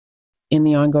In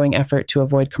the ongoing effort to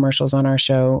avoid commercials on our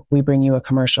show, we bring you a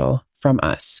commercial from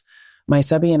us. My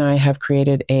subby and I have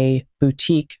created a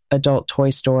boutique adult toy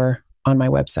store on my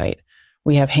website.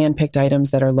 We have handpicked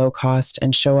items that are low cost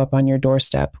and show up on your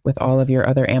doorstep with all of your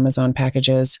other Amazon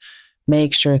packages.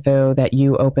 Make sure, though, that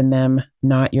you open them,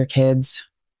 not your kids.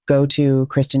 Go to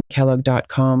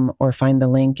KristenKellogg.com or find the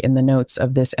link in the notes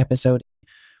of this episode.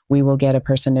 We will get a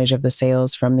percentage of the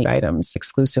sales from the items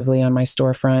exclusively on my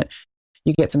storefront.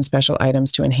 You get some special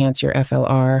items to enhance your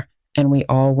FLR, and we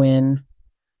all win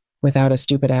without a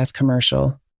stupid-ass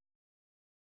commercial.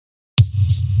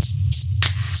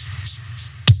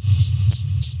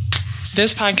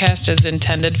 This podcast is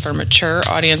intended for mature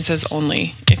audiences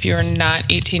only. If you are not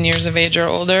 18 years of age or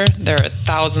older, there are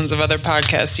thousands of other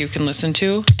podcasts you can listen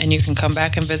to, and you can come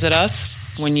back and visit us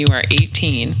when you are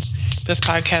 18. This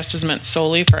podcast is meant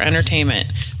solely for entertainment.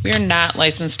 We are not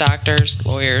licensed doctors,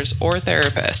 lawyers, or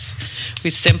therapists.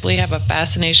 We simply have a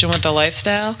fascination with the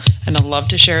lifestyle and a love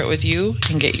to share it with you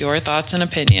and get your thoughts and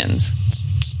opinions.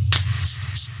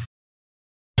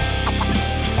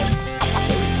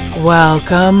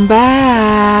 Welcome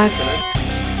back.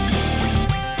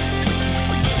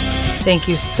 Thank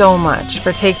you so much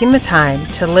for taking the time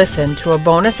to listen to a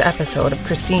bonus episode of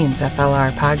Christine's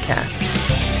FLR podcast.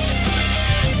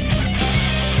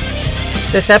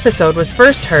 This episode was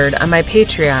first heard on my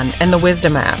Patreon and the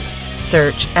Wisdom app.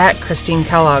 Search at Christine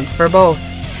Kellogg for both.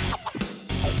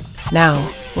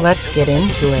 Now, let's get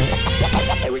into it.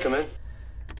 Hey, we come in?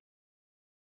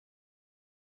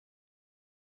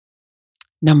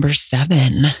 Number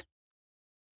 7.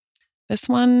 This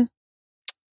one,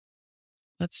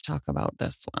 let's talk about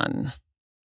this one.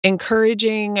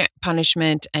 Encouraging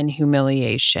punishment and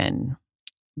humiliation.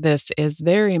 This is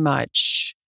very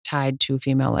much tied to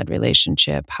female-led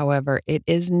relationship. However, it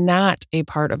is not a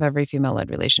part of every female-led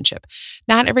relationship.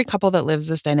 Not every couple that lives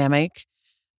this dynamic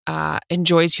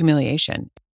enjoys humiliation.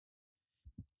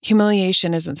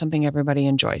 Humiliation isn't something everybody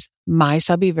enjoys. My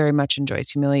subby very much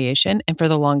enjoys humiliation. And for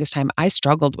the longest time, I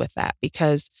struggled with that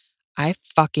because I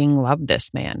fucking love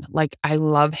this man. Like, I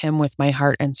love him with my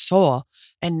heart and soul.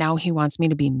 And now he wants me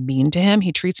to be mean to him.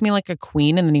 He treats me like a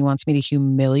queen and then he wants me to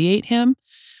humiliate him.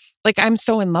 Like, I'm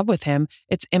so in love with him.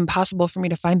 It's impossible for me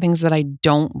to find things that I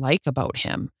don't like about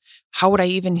him. How would I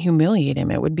even humiliate him?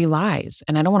 It would be lies.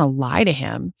 And I don't want to lie to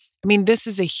him. I mean, this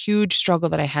is a huge struggle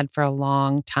that I had for a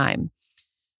long time.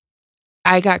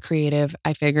 I got creative.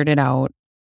 I figured it out.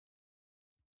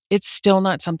 It's still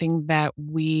not something that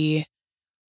we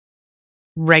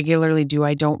regularly do.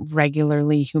 I don't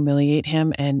regularly humiliate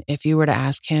him. And if you were to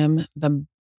ask him, the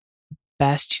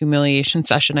best humiliation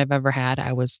session I've ever had,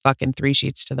 I was fucking 3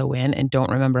 sheets to the wind and don't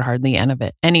remember hardly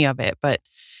any of it. But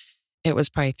it was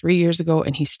probably 3 years ago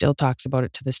and he still talks about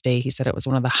it to this day. He said it was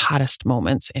one of the hottest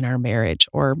moments in our marriage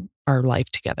or our life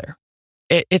together.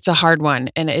 It's a hard one,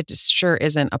 and it sure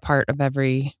isn't a part of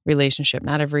every relationship.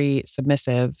 Not every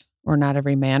submissive, or not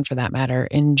every man for that matter,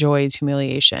 enjoys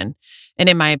humiliation. And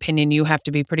in my opinion, you have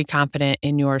to be pretty confident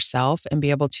in yourself and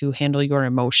be able to handle your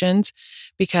emotions,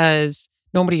 because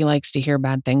nobody likes to hear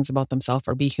bad things about themselves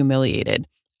or be humiliated.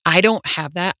 I don't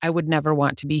have that. I would never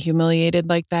want to be humiliated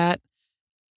like that.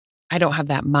 I don't have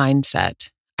that mindset.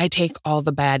 I take all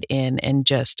the bad in and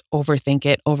just overthink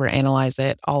it, overanalyze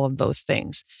it, all of those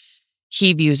things.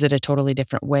 He views it a totally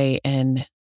different way and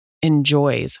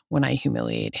enjoys when I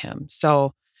humiliate him.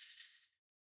 So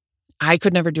I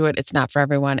could never do it. It's not for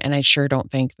everyone. And I sure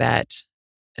don't think that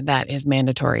that is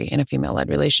mandatory in a female-led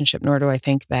relationship, nor do I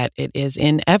think that it is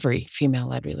in every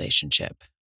female-led relationship.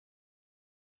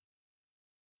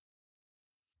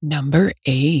 Number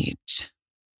 8.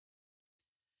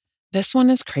 This one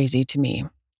is crazy to me.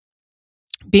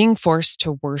 Being forced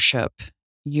to worship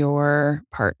your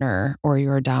partner or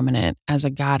your dominant as a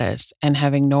goddess and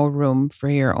having no room for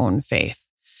your own faith.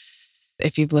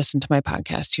 If you've listened to my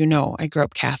podcast, you know I grew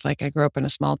up Catholic. I grew up in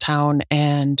a small town,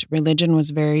 and religion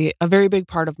was a very big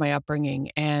part of my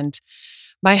upbringing. And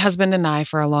my husband and I,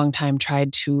 for a long time,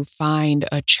 tried to find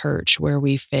a church where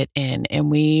we fit in.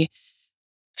 And we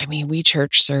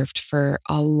church served for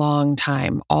a long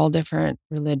time, all different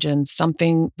religions.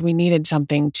 We needed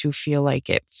something to feel like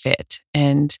it fit.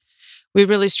 And we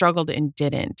really struggled and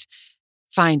didn't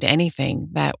find anything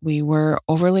that we were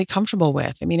overly comfortable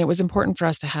with. I mean, it was important for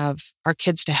us to have our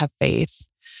kids to have faith.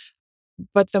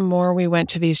 But the more we went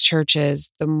to these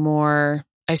churches, the more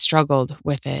I struggled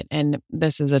with it. And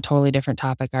this is a totally different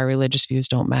topic. Our religious views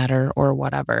don't matter or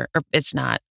whatever. Or it's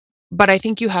not. But I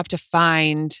think you have to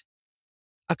find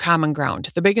a common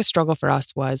ground. The biggest struggle for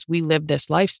us was we lived this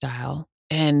lifestyle.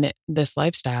 And this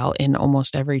lifestyle in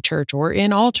almost every church or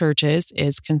in all churches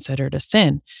is considered a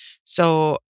sin.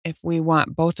 So if we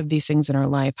want both of these things in our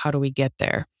life, how do we get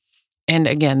there? And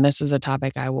again, this is a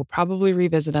topic I will probably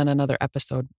revisit on another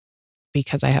episode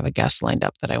because I have a guest lined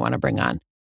up that I want to bring on.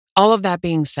 All of that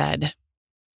being said,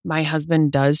 my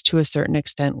husband does to a certain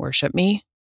extent worship me,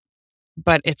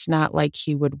 but it's not like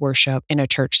he would worship in a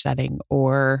church setting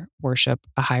or worship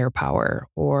a higher power,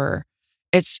 or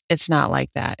it's not like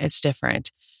that. It's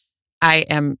different.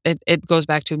 It goes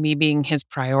back to me being his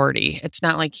priority. It's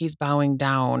not like he's bowing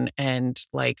down and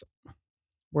like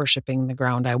worshiping the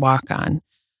ground I walk on.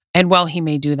 And while he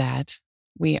may do that,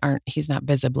 he's not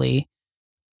visibly,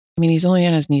 he's only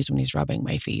on his knees when he's rubbing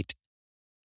my feet.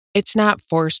 It's not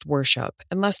forced worship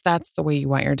unless that's the way you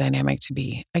want your dynamic to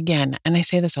be. Again, and I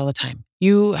say this all the time,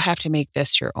 you have to make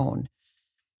this your own.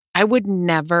 I would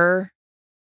never,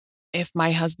 if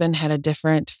my husband had a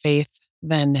different faith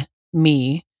than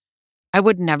me, I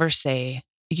would never say,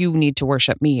 you need to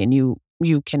worship me and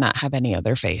you cannot have any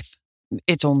other faith.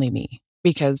 It's only me.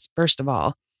 Because first of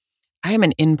all, I am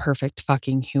an imperfect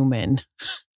fucking human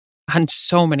on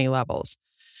so many levels.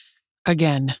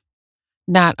 Again,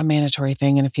 not a mandatory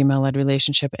thing in a female-led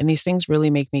relationship. And these things really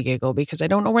make me giggle because I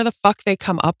don't know where the fuck they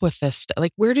come up with this.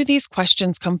 Like, where do these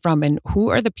questions come from? And who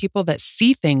are the people that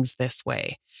see things this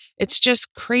way? It's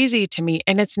just crazy to me.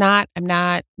 And I'm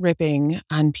not ripping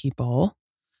on people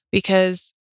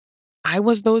because I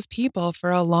was those people for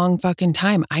a long fucking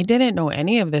time. I didn't know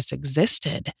any of this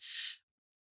existed.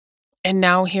 And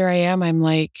now here I am. I'm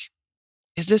like,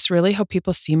 is this really how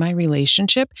people see my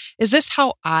relationship? Is this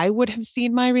how I would have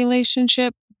seen my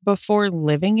relationship before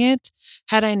living it?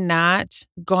 Had I not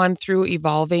gone through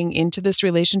evolving into this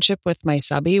relationship with my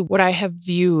subby, would I have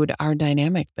viewed our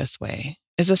dynamic this way?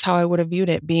 Is this how I would have viewed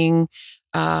it being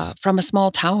from a small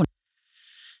town?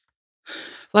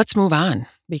 Let's move on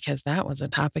because that was a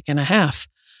topic and a half.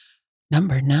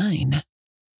 Number 9.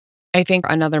 I think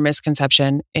another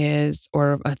misconception is,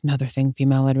 or another thing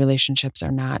female-led relationships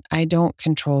are not, I don't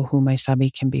control who my subby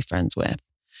can be friends with.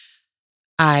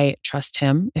 I trust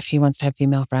him. If he wants to have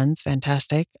female friends,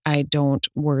 fantastic. I don't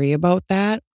worry about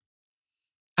that.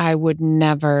 I would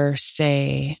never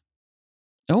say,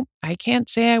 nope, I can't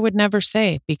say I would never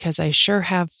say because I sure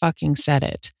have fucking said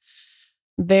it.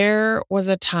 There was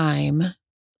a time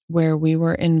where we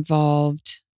were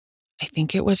involved, I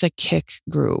think it was a kick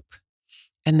group.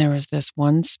 And there was this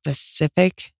one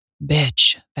specific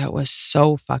bitch that was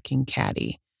so fucking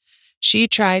catty. She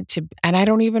tried to, and I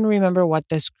don't even remember what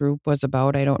this group was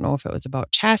about. I don't know if it was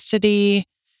about chastity.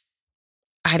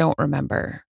 I don't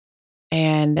remember.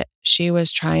 And she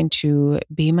was trying to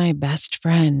be my best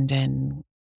friend and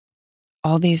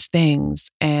all these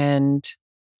things. And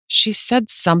she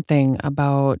said something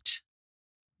about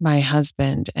my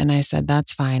husband. And I said,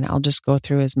 that's fine. I'll just go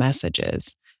through his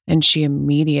messages. And she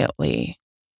immediately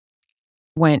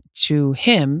went to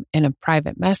him in a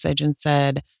private message and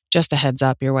said, just a heads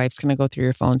up, your wife's going to go through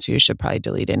your phone, so you should probably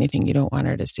delete anything you don't want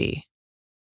her to see.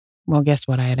 Well, guess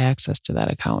what? I had access to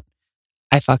that account.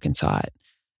 I fucking saw it.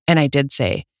 And I did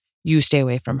say, you stay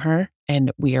away from her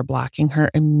and we are blocking her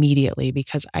immediately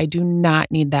because I do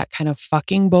not need that kind of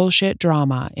fucking bullshit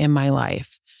drama in my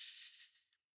life.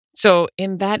 So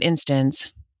in that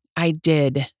instance, I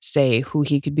did say who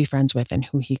he could be friends with and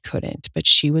who he couldn't, but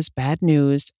she was bad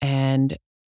news. And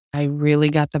I really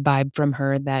got the vibe from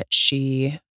her that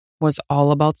she was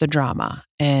all about the drama.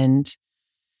 And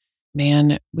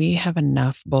man, we have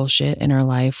enough bullshit in our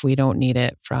life. We don't need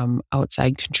it from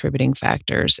outside contributing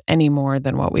factors any more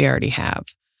than what we already have.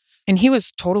 And he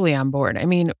was totally on board.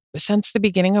 Since the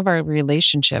beginning of our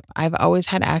relationship, I've always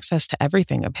had access to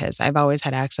everything of his. I've always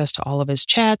had access to all of his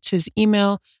chats, his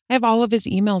email. I have all of his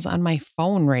emails on my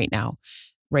phone right now.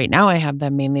 Right now, I have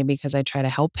them mainly because I try to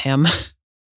help him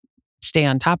stay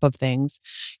on top of things,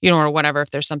 or whatever,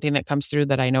 if there's something that comes through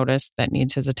that I notice that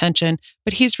needs his attention.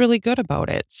 But he's really good about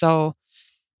it. So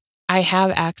I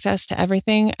have access to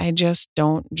everything. I just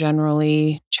don't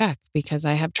generally check because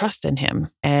I have trust in him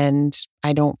and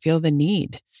I don't feel the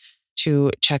need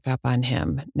to check up on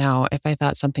him. Now, if I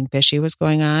thought something fishy was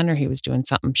going on or he was doing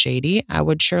something shady, I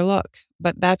would sure look.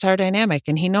 But that's our dynamic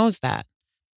and he knows that.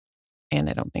 And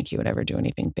I don't think he would ever do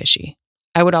anything fishy.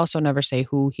 I would also never say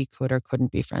who he could or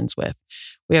couldn't be friends with.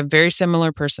 We have very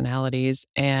similar personalities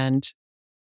and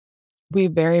we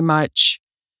very much,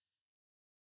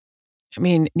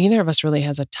 neither of us really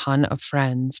has a ton of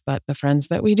friends, but the friends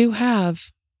that we do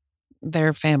have,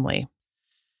 they're family.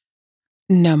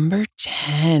 Number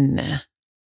 10.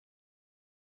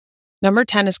 Number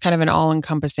 10 is kind of an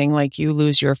all-encompassing, like you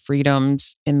lose your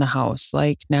freedoms in the house,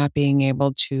 like not being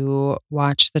able to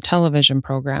watch the television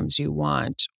programs you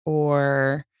want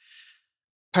or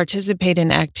participate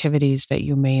in activities that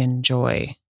you may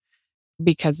enjoy.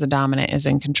 because the dominant is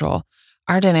in control.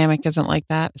 Our dynamic isn't like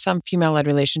that. Some female-led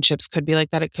relationships could be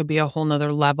like that. It could be a whole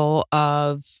nother level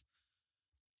of,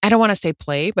 I don't want to say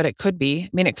play, but it could be. I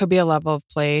mean, it could be a level of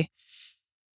play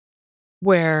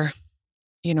where,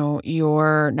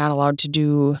 you're not allowed to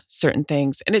do certain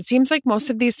things. And it seems like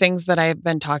most of these things that I've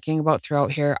been talking about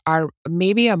throughout here are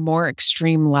maybe a more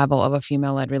extreme level of a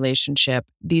female-led relationship.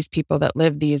 These people that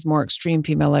live these more extreme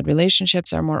female-led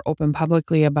relationships are more open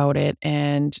publicly about it.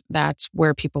 And that's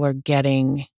where people are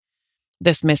getting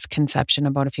this misconception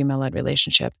about a female-led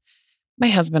relationship. My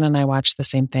husband and I watch the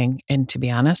same thing. And to be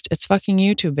honest, it's fucking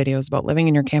YouTube videos about living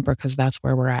in your camper because that's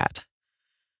where we're at.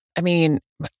 I mean,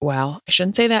 well, I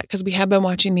shouldn't say that because we have been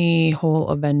watching the whole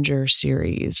Avenger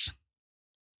series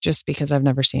just because I've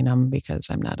never seen them because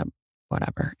I'm not a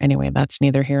whatever. Anyway, that's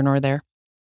neither here nor there.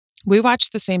 We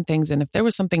watched the same things. And if there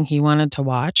was something he wanted to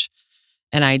watch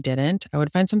and I didn't, I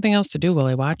would find something else to do while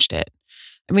I watched it.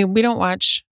 I mean, we don't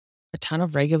watch a ton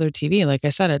of regular TV. Like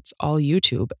I said, it's all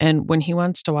YouTube. And when he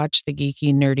wants to watch the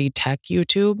geeky, nerdy tech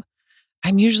YouTube,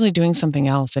 I'm usually doing something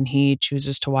else and he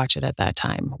chooses to watch it at that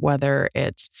time, whether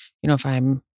it's, if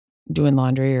I'm doing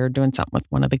laundry or doing something with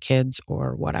one of the kids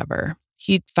or whatever.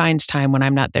 He finds time when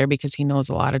I'm not there because he knows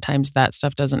a lot of times that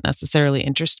stuff doesn't necessarily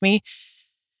interest me.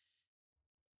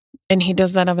 And he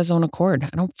does that of his own accord.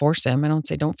 I don't force him. I don't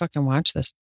say, don't fucking watch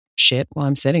this shit while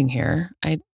I'm sitting here.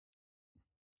 I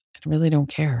really don't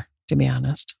care, to be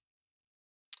honest.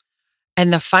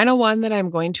 And the final one that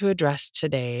I'm going to address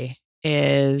today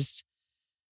is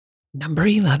number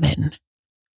 11,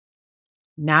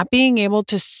 not being able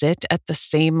to sit at the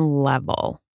same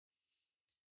level.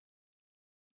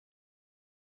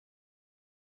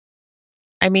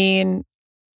 I mean,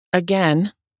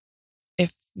 again,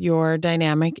 if your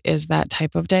dynamic is that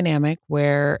type of dynamic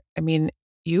where,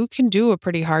 you can do a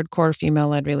pretty hardcore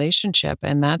female-led relationship,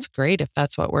 and that's great if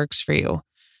that's what works for you.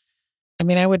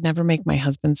 I would never make my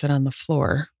husband sit on the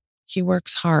floor. He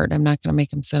works hard. I'm not going to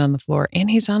make him sit on the floor.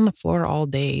 And he's on the floor all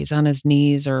day. He's on his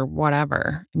knees or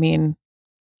whatever.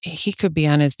 He could be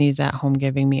on his knees at home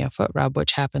giving me a foot rub,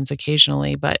 which happens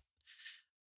occasionally. But,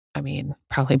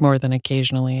 probably more than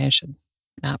occasionally. I should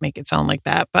not make it sound like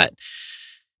that. But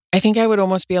I think I would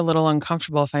almost be a little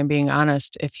uncomfortable, if I'm being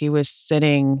honest, if he was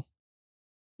sitting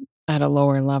at a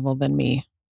lower level than me.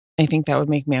 I think that would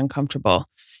make me uncomfortable.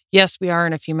 Yes, we are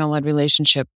in a female-led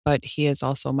relationship, but he is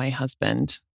also my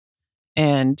husband.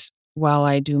 And while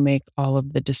I do make all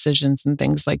of the decisions and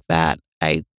things like that,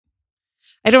 I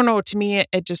don't know. To me,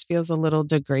 it just feels a little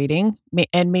degrading.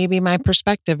 And maybe my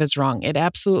perspective is wrong. It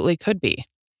absolutely could be.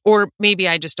 Or maybe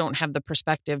I just don't have the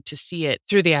perspective to see it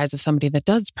through the eyes of somebody that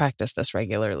does practice this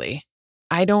regularly.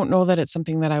 I don't know that it's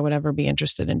something that I would ever be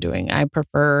interested in doing. I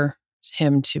prefer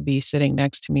him to be sitting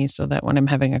next to me so that when I'm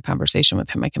having a conversation with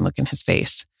him, I can look in his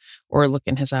face or look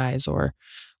in his eyes or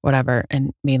whatever.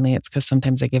 And mainly it's because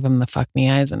sometimes I give him the fuck me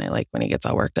eyes and I like when he gets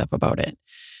all worked up about it.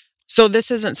 So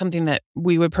this isn't something that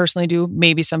we would personally do.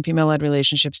 Maybe some female-led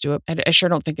relationships do it. I sure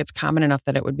don't think it's common enough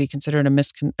that it would be considered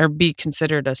be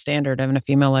considered a standard in a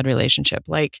female-led relationship.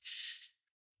 Like,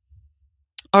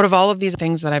 out of all of these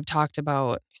things that I've talked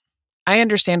about, I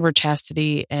understand where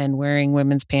chastity and wearing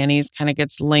women's panties kind of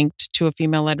gets linked to a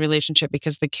female-led relationship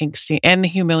because the kinks and the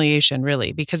humiliation,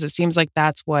 really, because it seems like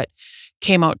that's what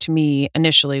came out to me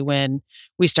initially when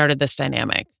we started this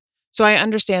dynamic. So I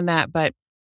understand that, but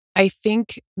I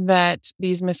think that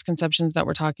these misconceptions that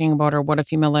we're talking about are what a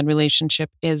female-led relationship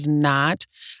is not.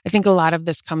 I think a lot of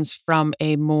this comes from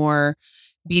a more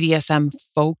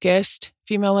BDSM-focused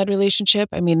female-led relationship.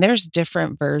 There's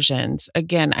different versions.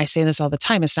 Again, I say this all the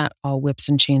time. It's not all whips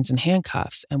and chains and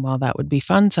handcuffs. And while that would be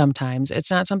fun sometimes, it's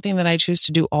not something that I choose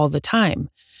to do all the time.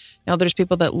 Now, there's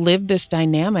people that live this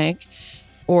dynamic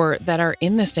or that are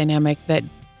in this dynamic that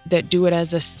do it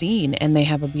as a scene and they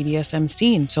have a BDSM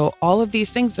scene. So all of these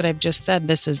things that I've just said,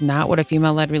 this is not what a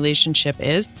female-led relationship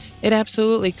is. It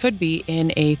absolutely could be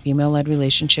in a female-led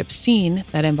relationship scene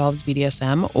that involves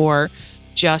BDSM or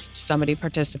just somebody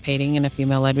participating in a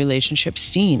female-led relationship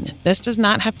scene. This does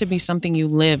not have to be something you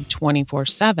live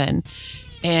 24/7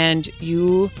 and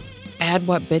you add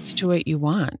what bits to it you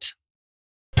want.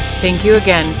 Thank you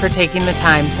again for taking the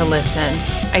time to listen.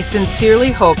 I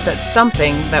sincerely hope that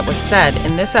something that was said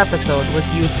in this episode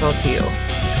was useful to you.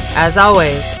 As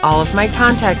always, all of my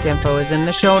contact info is in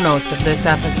the show notes of this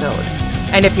episode.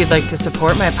 And if you'd like to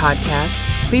support my podcast,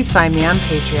 please find me on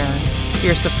Patreon.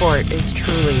 Your support is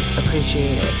truly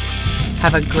appreciated.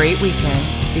 Have a great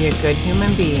weekend, be a good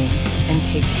human being, and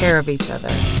take care of each other.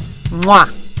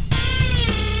 Mwah!